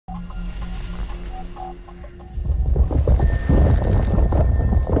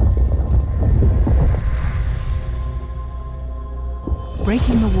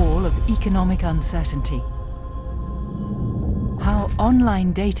breaking the wall of economic uncertainty. How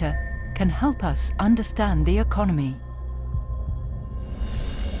online data can help us understand the economy.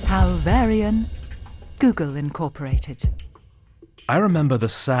 How Varlan, Google Incorporated. I remember the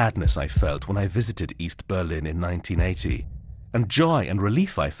sadness I felt when I visited East Berlin in 1980, and joy and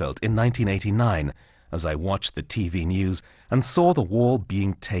relief I felt in 1989 as I watched the TV news and saw the wall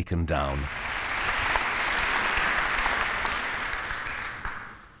being taken down.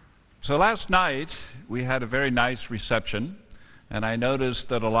 So last night we had a very nice reception, and I noticed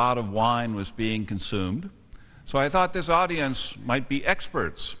that a lot of wine was being consumed. So I thought this audience might be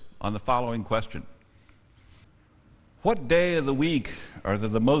experts on the following question. What day of the week are there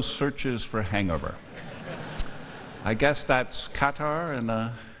the most searches for hangover? I guess that's Qatar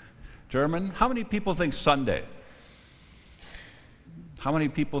and German. How many people think Sunday? How many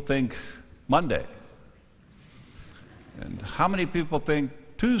people think Monday? And how many people think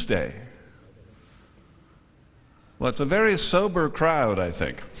Tuesday? Well, it's a very sober crowd, I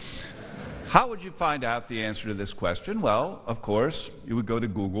think. How would you find out the answer to this question? Well, of course, you would go to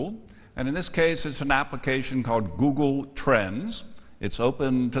Google. And in this case, it's an application called Google Trends. It's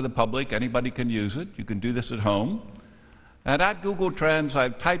open to the public. Anybody can use it. You can do this at home. And at Google Trends,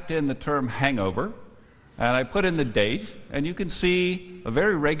 I've typed in the term hangover, and I put in the date, and you can see a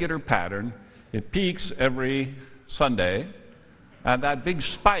very regular pattern. It peaks every Sunday, and that big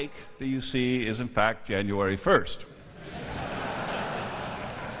spike that you see is, in fact, January 1st.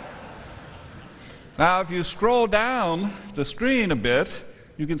 Now, if you scroll down the screen a bit,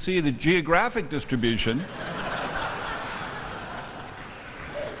 you can see the geographic distribution.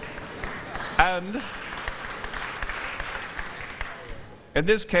 And in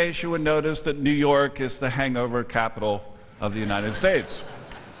this case, you would notice that New York is the hangover capital of the United States.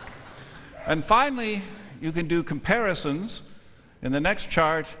 And finally, you can do comparisons. In the next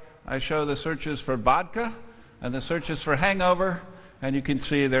chart, I show the searches for vodka and the searches for hangover, and you can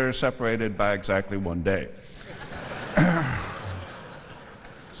see they're separated by exactly 1 day.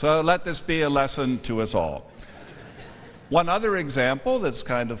 So let this be a lesson to us all. One other example that's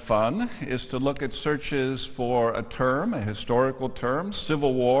kind of fun is to look at searches for a term, a historical term,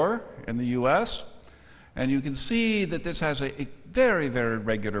 Civil War in the US. And you can see that this has a very, very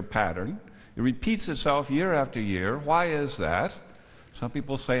regular pattern. It repeats itself year after year. Why is that? Some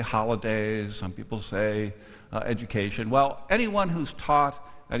people say holidays, some people say education. Well, anyone who's taught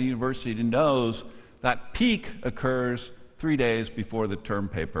at a university knows that peak occurs 3 days before the term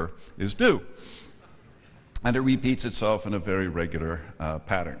paper is due. And it repeats itself in a very regular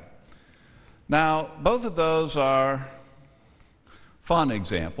pattern. Now, both of those are fun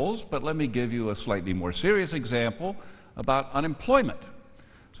examples, but let me give you a slightly more serious example about unemployment.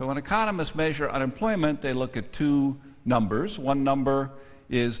 So when economists measure unemployment, they look at two numbers. One number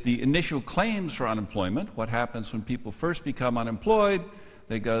is the initial claims for unemployment. What happens when people first become unemployed?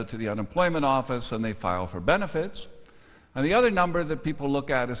 They go to the unemployment office and they file for benefits. And the other number that people look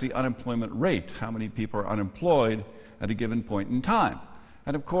at is the unemployment rate, how many people are unemployed at a given point in time.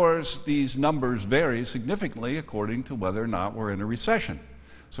 And of course, these numbers vary significantly according to whether or not we're in a recession.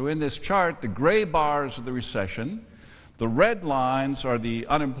 So in this chart, the gray bars are the recession, the red lines are the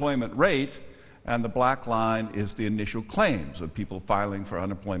unemployment rate, and the black line is the initial claims of people filing for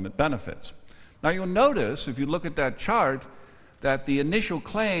unemployment benefits. Now you'll notice, if you look at that chart, that the initial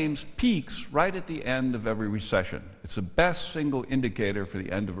claims peaks right at the end of every recession. It's the best single indicator for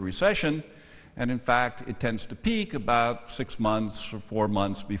the end of a recession, and in fact, it tends to peak about 6 months or 4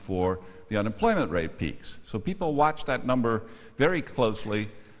 months before the unemployment rate peaks. So people watch that number very closely.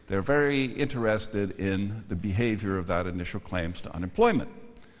 They're very interested in the behavior of that initial claims to unemployment.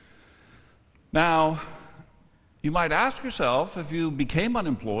 Now, you might ask yourself, if you became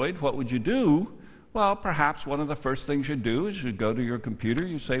unemployed, what would you do? Well, perhaps one of the first things you do is you go to your computer,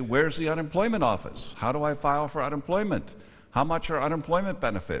 you say, where's the unemployment office? How do I file for unemployment? How much are unemployment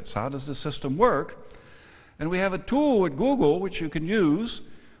benefits? How does the system work? And we have a tool at Google which you can use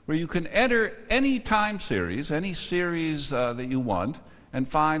where you can enter any time series, any series that you want, and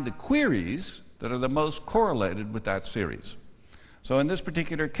find the queries that are the most correlated with that series. So in this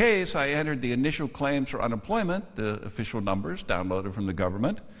particular case, I entered the initial claims for unemployment, the official numbers downloaded from the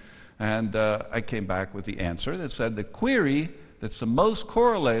government, and I came back with the answer that said the query that's the most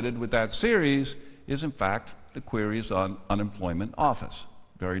correlated with that series is, in fact, the queries on unemployment office.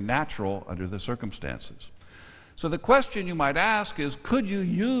 Very natural under the circumstances. So the question you might ask is, could you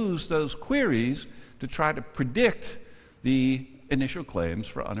use those queries to try to predict the initial claims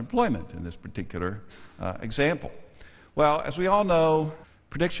for unemployment in this particular example? Well, as we all know,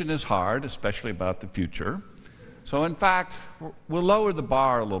 prediction is hard, especially about the future. So in fact, we'll lower the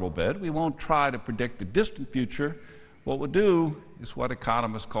bar a little bit. We won't try to predict the distant future. What we'll do is what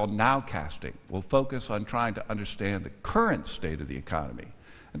economists call nowcasting. We'll focus on trying to understand the current state of the economy.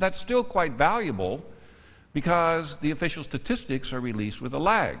 And that's still quite valuable because the official statistics are released with a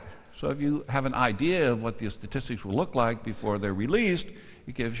lag. So if you have an idea of what the statistics will look like before they're released,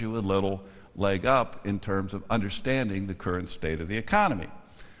 it gives you a little leg up in terms of understanding the current state of the economy.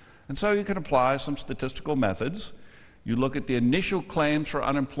 And so you can apply some statistical methods. You look at the initial claims for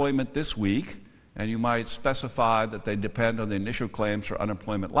unemployment this week, and you might specify that they depend on the initial claims for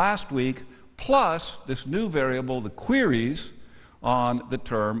unemployment last week, plus this new variable, the queries on the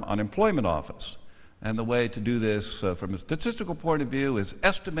term unemployment office. And the way to do this from a statistical point of view is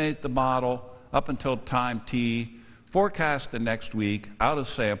estimate the model up until time t, forecast the next week, out of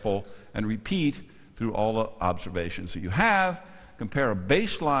sample, and repeat through all the observations that you have. Compare a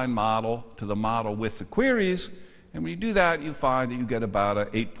baseline model to the model with the queries, and when you do that, you find that you get about an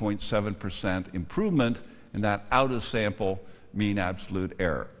 8.7% improvement in that out-of-sample mean absolute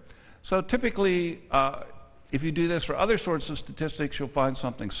error. So typically, if you do this for other sorts of statistics, you'll find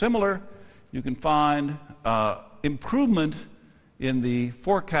something similar. You can find improvement in the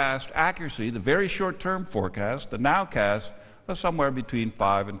forecast accuracy, the very short-term forecast, the nowcast, of somewhere between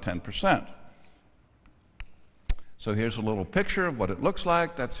 5 and 10%. So here's a little picture of what it looks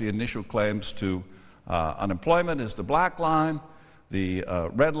like. That's the initial claims to unemployment is the black line. The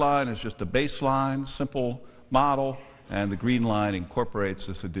red line is just a baseline, simple model, and the green line incorporates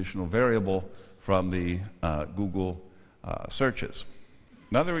this additional variable from the Google searches.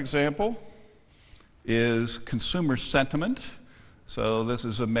 Another example is consumer sentiment. So this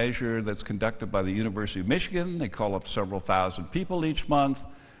is a measure that's conducted by the University of Michigan. They call up several thousand people each month,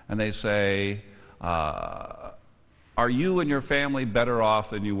 and they say, are you and your family better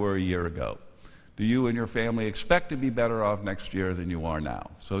off than you were a year ago? Do you and your family expect to be better off next year than you are now?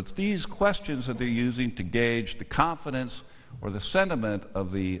 So it's these questions that they're using to gauge the confidence or the sentiment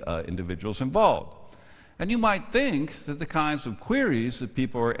of the individuals involved. And you might think that the kinds of queries that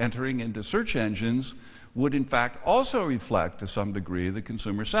people are entering into search engines would in fact also reflect to some degree the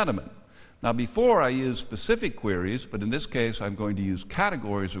consumer sentiment. Now before I use specific queries, but in this case I'm going to use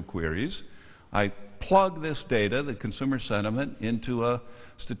categories of queries, I plug this data, the consumer sentiment, into a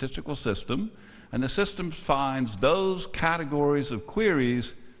statistical system, and the system finds those categories of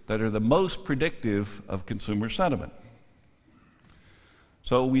queries that are the most predictive of consumer sentiment.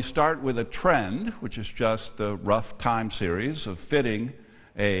 So we start with a trend, which is just a rough time series of fitting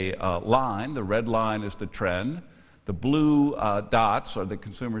a line. The red line is the trend. The blue dots are the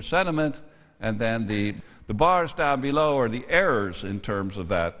consumer sentiment, and then the bars down below are the errors in terms of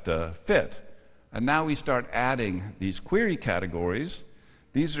that fit. And now we start adding these query categories.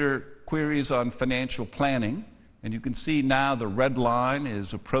 These are queries on financial planning, and you can see now the red line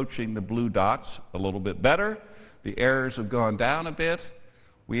is approaching the blue dots a little bit better. The errors have gone down a bit.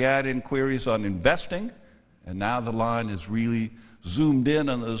 We add in queries on investing, and now the line is really zoomed in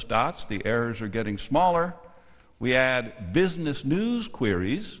on those dots. The errors are getting smaller. We add business news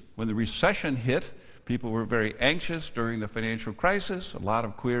queries. When the recession hit, people were very anxious during the financial crisis. A lot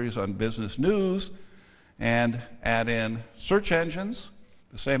of queries on business news. And add in search engines.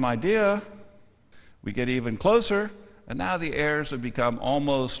 The same idea. We get even closer, and now the errors have become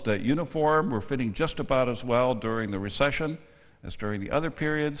almost uniform. We're fitting just about as well during the recession as during the other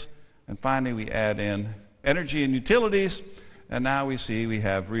periods. And finally, we add in energy and utilities, and now we see we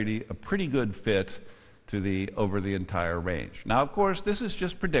have really a pretty good fit to over the entire range. Now, of course, this is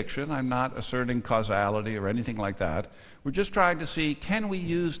just prediction. I'm not asserting causality or anything like that. We're just trying to see, can we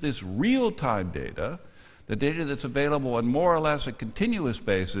use this real-time data, the data that's available on more or less a continuous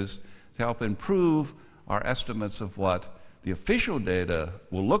basis, to help improve our estimates of what the official data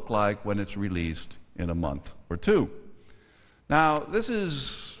will look like when it's released in a month or two. Now, this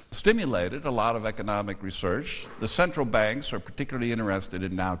has stimulated a lot of economic research. The central banks are particularly interested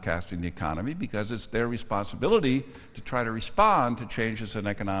in nowcasting the economy because it's their responsibility to try to respond to changes in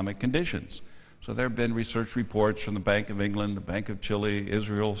economic conditions. So there have been research reports from the Bank of England, the Bank of Chile,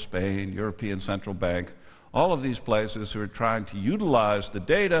 Israel, Spain, European Central Bank, all of these places who are trying to utilize the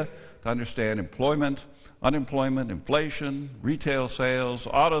data to understand employment, unemployment, inflation, retail sales,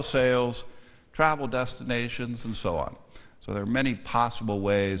 auto sales, travel destinations, and so on. So there are many possible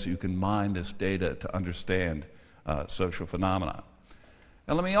ways you can mine this data to understand social phenomena.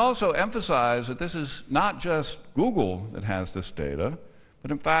 And let me also emphasize that this is not just Google that has this data, but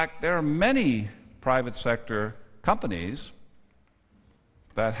in fact there are many private sector companies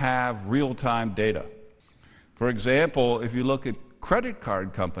that have real-time data. For example, if you look at credit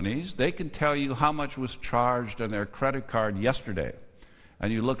card companies, they can tell you how much was charged on their credit card yesterday.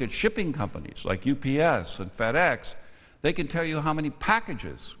 And you look at shipping companies like UPS and FedEx, they can tell you how many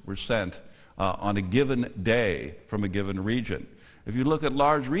packages were sent on a given day from a given region. If you look at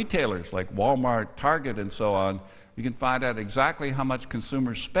large retailers like Walmart, Target, and so on, you can find out exactly how much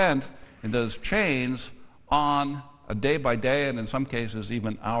consumers spent in those chains on a day-by-day and in some cases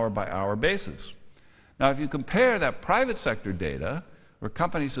even hour-by-hour basis. Now, if you compare that private sector data, where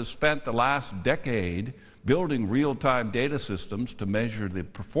companies have spent the last decade building real-time data systems to measure the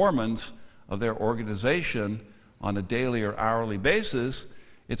performance of their organization on a daily or hourly basis,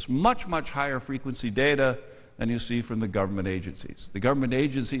 it's much, much higher frequency data than you see from the government agencies. The government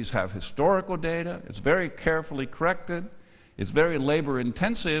agencies have historical data, it's very carefully corrected, it's very labor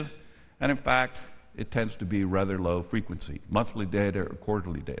intensive, and in fact, it tends to be rather low frequency, monthly data or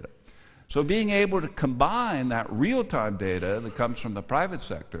quarterly data. So being able to combine that real-time data that comes from the private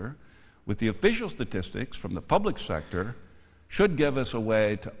sector with the official statistics from the public sector should give us a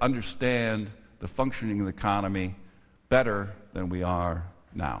way to understand the functioning of the economy better than we are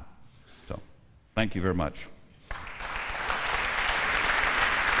now. So, thank you very much.